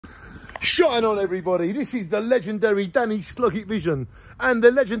Shine on, everybody. This is the legendary Danny Sloggett Vision and the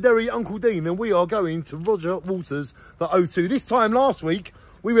legendary Uncle Dean, and we are going to Roger Waters, the O2. This time last week,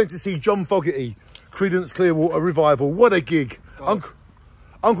 we went to see John Fogerty, Creedence Clearwater Revival. What a gig.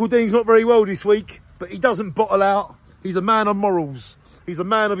 Uncle Dean's not very well this week, but he doesn't bottle out. He's a man of morals. He's a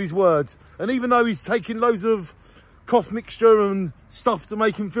man of his word. And even though he's taking loads of cough mixture and stuff to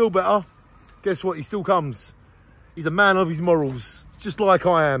make him feel better, guess what? He still comes. He's a man of his morals, just like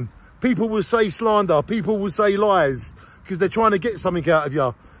I am. People will say slander, people will say lies, because they're trying to get something out of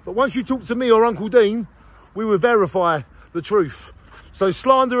you. But once you talk to me or Uncle Dean, we will verify the truth. So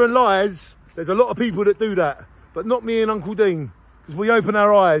slander and lies, there's a lot of people that do that, but not me and Uncle Dean, because we open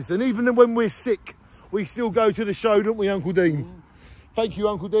our eyes. And even when we're sick, we still go to the show, don't we, Uncle Dean? Thank you,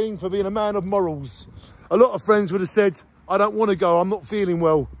 Uncle Dean, for being a man of morals. A lot of friends would have said, I don't want to go, I'm not feeling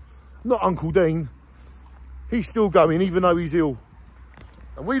well. Not Uncle Dean. He's still going, even though he's ill.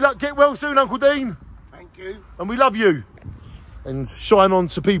 And we get well soon, Uncle Dean. Thank you. And we love you. And shine on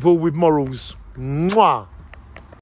to people with morals. Mwah.